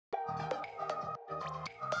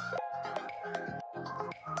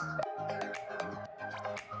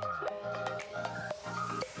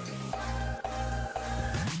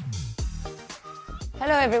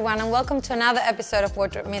Hello everyone and welcome to another episode of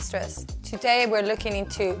Wardrobe Mistress. Today we're looking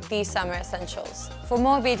into these summer essentials. For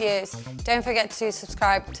more videos, don't forget to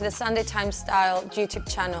subscribe to the Sunday Times Style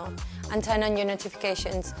YouTube channel and turn on your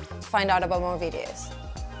notifications to find out about more videos.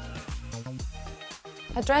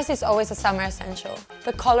 A dress is always a summer essential.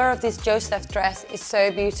 The color of this Joseph dress is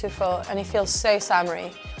so beautiful and it feels so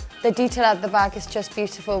summery. The detail at the back is just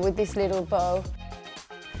beautiful with this little bow.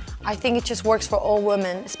 I think it just works for all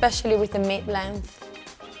women, especially with the mid-length.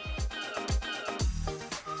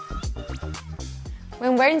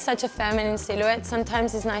 When wearing such a feminine silhouette,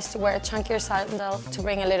 sometimes it's nice to wear a chunkier sandal to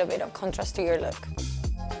bring a little bit of contrast to your look.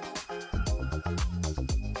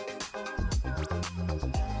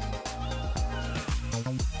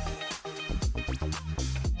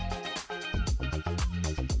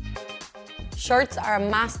 Shorts are a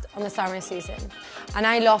must on the summer season, and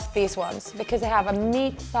I love these ones because they have a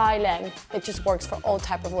mid-thigh length that just works for all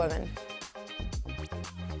type of women.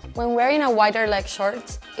 When wearing a wider leg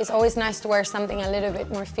shorts, it's always nice to wear something a little bit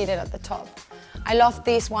more fitted at the top. I love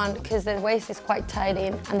this one because the waist is quite tight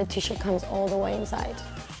in and the t-shirt comes all the way inside.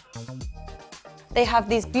 They have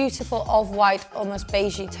this beautiful off-white, almost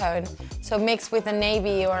beigey tone, so mixed with a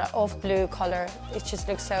navy or an off-blue color, it just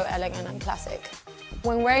looks so elegant and classic.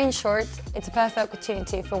 When wearing shorts, it's a perfect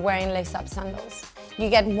opportunity for wearing lace-up sandals. You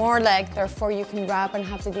get more leg, therefore you can wrap and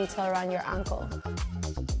have the detail around your ankle.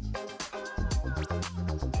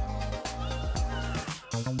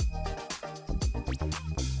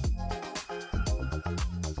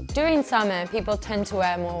 During summer, people tend to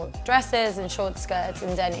wear more dresses and short skirts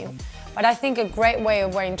and denim, but I think a great way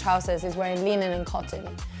of wearing trousers is wearing linen and cotton.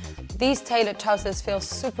 These tailored trousers feel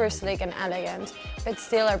super sleek and elegant, but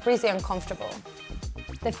still are breezy and comfortable.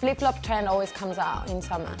 The flip-flop trend always comes out in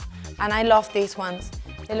summer, and I love these ones.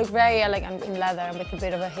 They look very elegant in leather and with a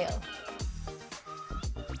bit of a heel.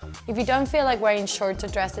 If you don't feel like wearing shorts or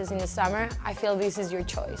dresses in the summer, I feel this is your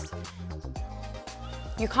choice.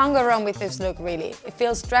 You can't go wrong with this look, really. It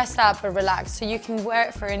feels dressed up but relaxed, so you can wear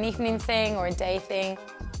it for an evening thing or a day thing.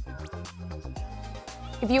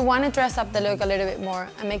 If you want to dress up the look a little bit more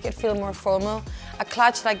and make it feel more formal, a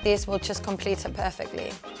clutch like this will just complete it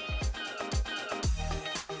perfectly.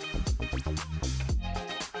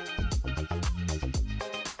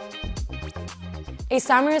 A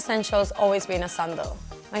summer essential has always been a sandal.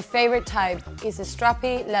 My favorite type is a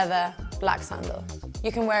strappy leather black sandal.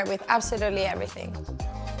 You can wear it with absolutely everything.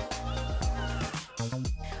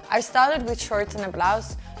 I started with shorts and a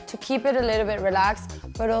blouse to keep it a little bit relaxed,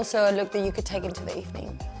 but also a look that you could take into the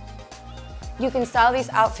evening. You can style this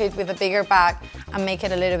outfit with a bigger bag and make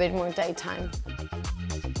it a little bit more daytime.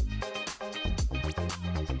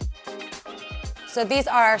 So these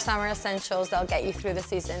are our summer essentials that'll get you through the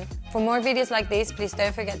season. For more videos like these, please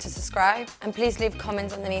don't forget to subscribe and please leave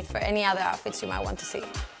comments underneath for any other outfits you might want to see.